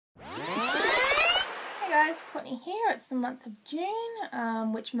guys, Courtney here. It's the month of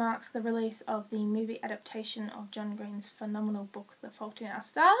June, which marks the release of the movie adaptation of John Green's phenomenal book, The Fault in Our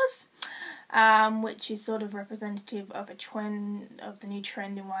Stars, which is sort of representative of the new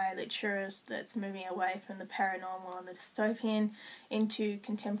trend in YA literature that's moving away from the paranormal and the dystopian into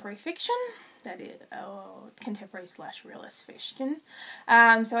contemporary fiction. That is, contemporary/realist fiction.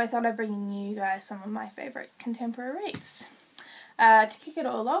 So I thought I'd bring you guys some of my favourite contemporary reads. To kick it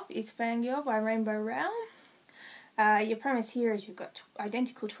all off is Fangirl by Rainbow Rowell. Your premise here is you've got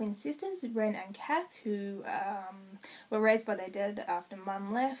identical twin sisters, Ren and Kath, who were raised by their dad after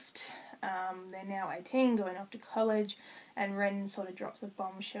Mum left. They're now 18, going off to college, and Ren sort of drops a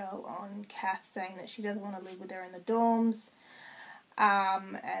bombshell on Kath, saying that she doesn't want to live with her in the dorms,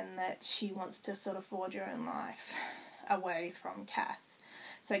 and that she wants to sort of forge her own life away from Kath.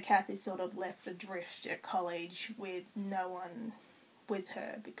 So Kath is sort of left adrift at college with no one with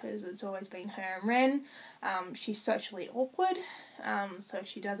her because it's always been her and Ren. She's socially awkward, so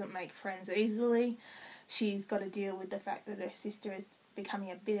she doesn't make friends easily. She's got to deal with the fact that her sister is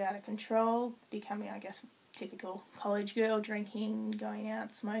becoming a bit out of control, becoming, I guess, typical college girl, drinking, going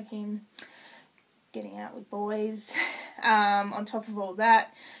out, smoking, getting out with boys. On top of all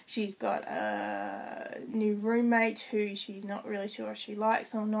that, she's got a new roommate who she's not really sure if she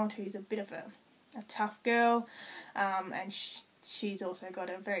likes or not, who's a bit of a tough girl, and she's also got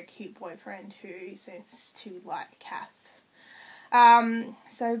a very cute boyfriend who seems to like Kath.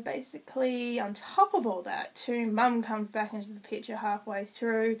 So basically, on top of all that, too, Mum comes back into the picture halfway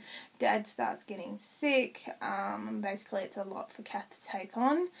through. Dad starts getting sick, and basically it's a lot for Kath to take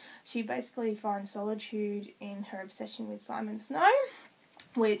on. She basically finds solitude in her obsession with Simon Snow,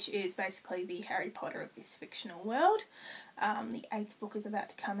 which is basically the Harry Potter of this fictional world. The 8th book is about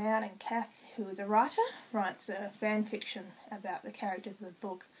to come out, and Kath, who is a writer, writes a fan fiction about the characters of the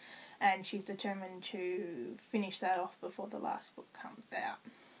book, and she's determined to finish that off before the last book comes out.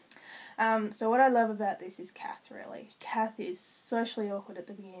 So what I love about this is Kath, really. Kath is socially awkward at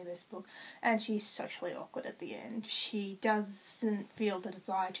the beginning of this book, and she's socially awkward at the end. She doesn't feel the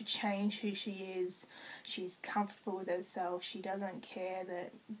desire to change who she is. She's comfortable with herself. She doesn't care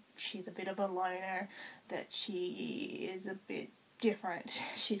that she's a bit of a loner, that she is a bit different.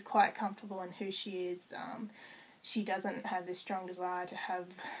 She's quite comfortable in who she is. She doesn't have this strong desire to have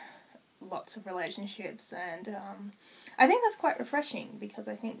lots of relationships, and I think that's quite refreshing, because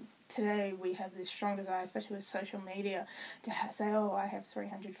I think today we have this strong desire, especially with social media, to say, oh, I have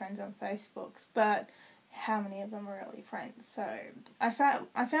 300 friends on Facebook, but how many of them are really friends? So I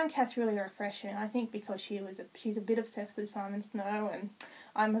found Kath really refreshing. I think because she's a bit obsessed with Simon Snow, and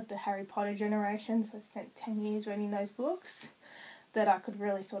I'm of the Harry Potter generation, so I spent 10 years reading those books, that I could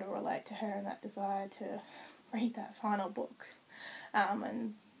really sort of relate to her and that desire to read that final book,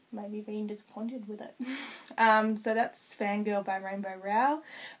 and maybe being disappointed with it. So that's Fangirl by Rainbow Rowell.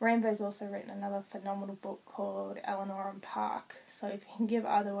 Rainbow's also written another phenomenal book called Eleanor and Park, so if you can give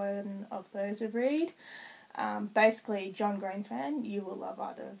either one of those a read, basically John Green fan, you will love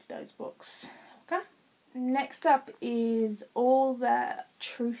either of those books. Okay? Next up is All the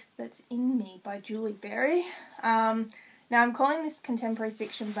Truth That's in Me by Julie Berry. Now, I'm calling this contemporary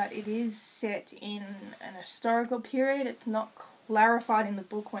fiction, but it is set in an historical period. It's not clarified in the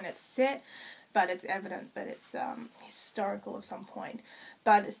book when it's set, but it's evident that it's historical of some point.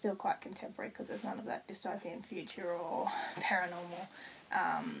 But it's still quite contemporary, because there's none of that dystopian future or paranormal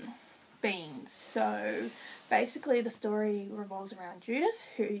beings. So basically the story revolves around Judith,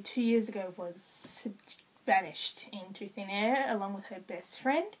 who 2 years ago was vanished into thin air along with her best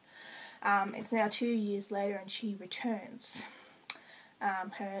friend. It's now 2 years later, and she returns.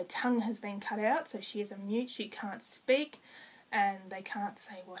 Her tongue has been cut out, so she is a mute. She can't speak, and they can't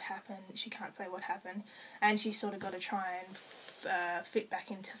say what happened. She can't say what happened, and she's sort of got to try and fit back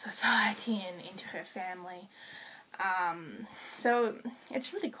into society and into her family. So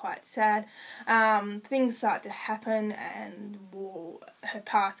it's really quite sad. Things start to happen, and her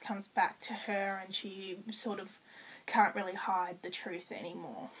past comes back to her, and she sort of can't really hide the truth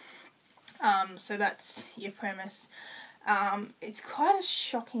anymore. So that's your premise. It's quite a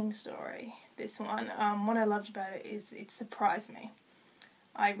shocking story, this one. What I loved about it is it surprised me.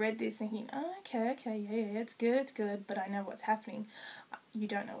 I read this thinking, oh, okay, yeah, it's good, but I know what's happening. You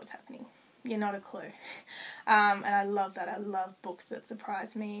don't know what's happening. You're not a clue. And I love that. I love books that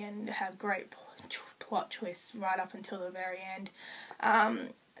surprise me and have great plot twists right up until the very end.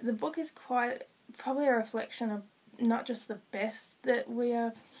 The book is probably a reflection of not just the best that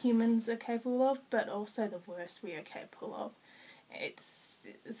humans are capable of, but also the worst we are capable of. It's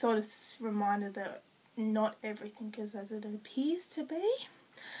sort of a reminder that not everything is as it appears to be.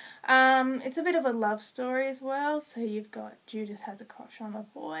 It's a bit of a love story as well. So you've got Judith has a crush on a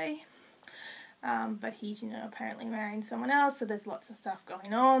boy. But he's, apparently marrying someone else, so there's lots of stuff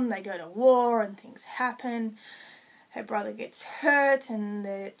going on. They go to war and things happen. Her brother gets hurt and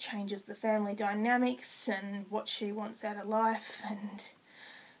it changes the family dynamics and what she wants out of life, and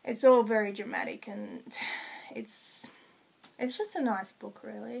it's all very dramatic, and it's just a nice book,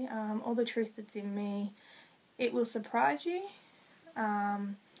 really. All the Truth That's in Me, it will surprise you.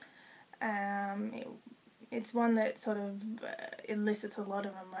 It's one that sort of elicits a lot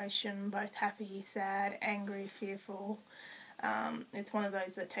of emotion, both happy, sad, angry, fearful. It's one of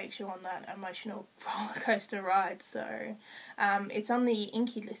those that takes you on that emotional roller coaster ride. So it's on the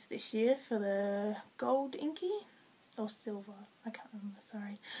Inky list this year for the gold Inky, or silver, I can't remember,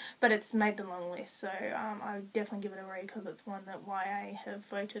 sorry. But it's made the long list, so I would definitely give it a read because it's one that YA have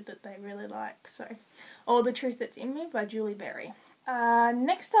voted that they really like. So All the Truth That's in Me by Julie Berry.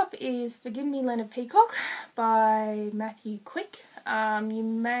 Next up is Forgive Me, Leonard Peacock by Matthew Quick. You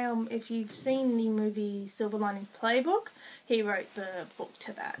may, if you've seen the movie Silver Linings Playbook, he wrote the book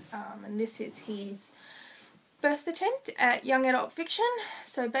to that, and this is his first attempt at young adult fiction.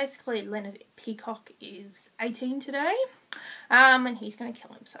 So basically Leonard Peacock is 18 today, and he's going to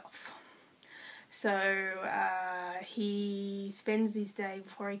kill himself. So he spends his day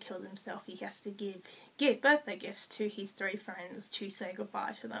before he kills himself. He has to give birthday gifts to his 3 friends to say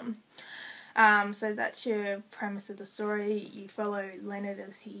goodbye to them. So that's your premise of the story. You follow Leonard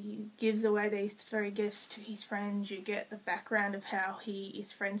as he gives away these 3 gifts to his friends. You get the background of how he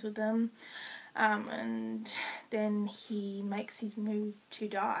is friends with them. And then he makes his move to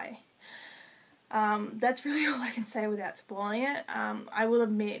die. That's really all I can say without spoiling it. I will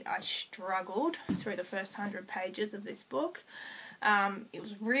admit I struggled through the first 100 pages of this book. It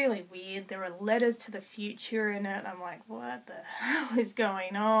was really weird. There were letters to the future in it. I'm like, what the hell is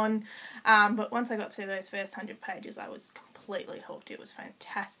going on? But once I got through those first 100 pages, I was completely hooked. It was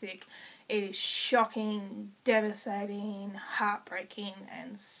fantastic. It is shocking, devastating, heartbreaking,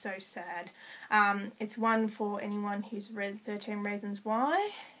 and so sad. It's one for anyone who's read 13 Reasons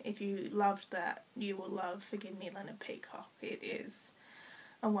Why. If you loved that, you will love Forgive Me, Leonard Peacock. It is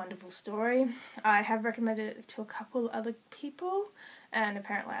a wonderful story. I have recommended it to a couple other people, and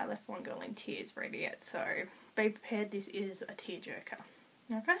apparently I left one girl in tears reading it, so be prepared, this is a tearjerker.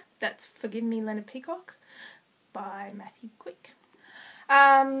 Okay, that's Forgive Me, Leonard Peacock by Matthew Quick.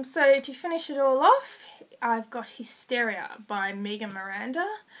 So to finish it all off, I've got Hysteria by Megan Miranda,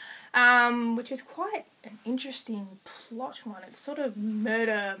 which is quite an interesting plot one. It's sort of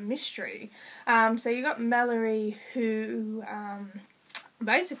murder mystery. So you got Mallory, who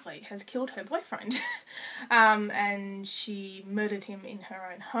basically has killed her boyfriend, and she murdered him in her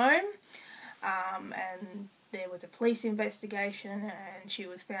own home, and there was a police investigation and she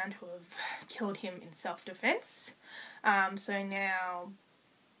was found to have killed him in self-defense. So now,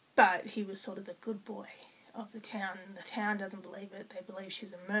 but he was sort of the good boy of the town. The town doesn't believe it. They believe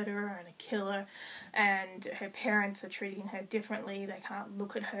she's a murderer and a killer, and her parents are treating her differently. They can't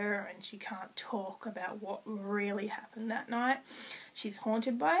look at her and she can't talk about what really happened that night. She's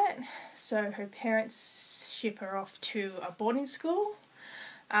haunted by it, so her parents ship her off to a boarding school,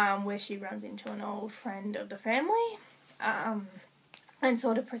 where she runs into an old friend of the family, and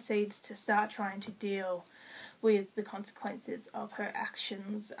sort of proceeds to start trying to deal with the consequences of her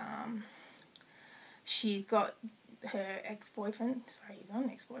actions. She's got her ex-boyfriend, sorry, he's not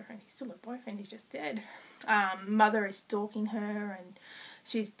an ex-boyfriend, he's still a boyfriend, he's just dead. Mother is stalking her, and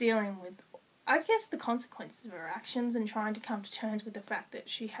she's dealing with, I guess, the consequences of her actions and trying to come to terms with the fact that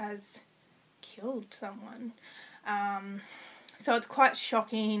she has killed someone. So it's quite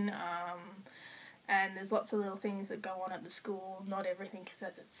shocking, and there's lots of little things that go on at the school. Not everything is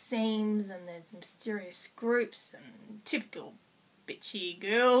as it seems, and there's mysterious groups and typical bitchy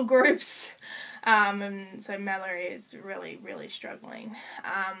girl groups, and so Mallory is really, really struggling.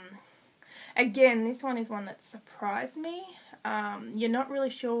 Again, this one is one that surprised me. You're not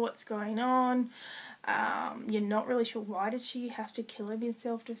really sure what's going on. You're not really sure why did she have to kill him in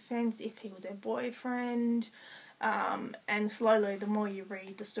self-defense if he was her boyfriend. And slowly, the more you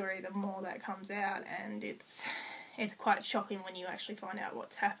read the story, the more that comes out, and it's quite shocking when you actually find out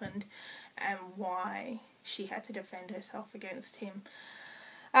what's happened and why she had to defend herself against him.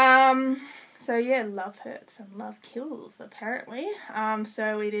 So yeah, love hurts and love kills, apparently.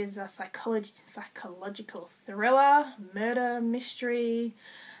 So it is a psychological thriller, murder mystery,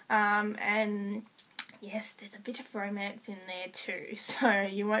 and yes, there's a bit of romance in there too, so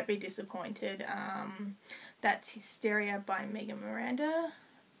you won't be disappointed. That's Hysteria by Megan Miranda.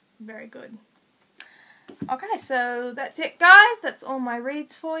 Very good. Okay, so that's it, guys. That's all my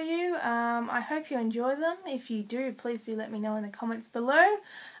reads for you. I hope you enjoy them. If you do, please do let me know in the comments below.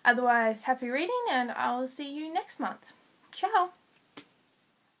 Otherwise, happy reading, and I'll see you next month. Ciao!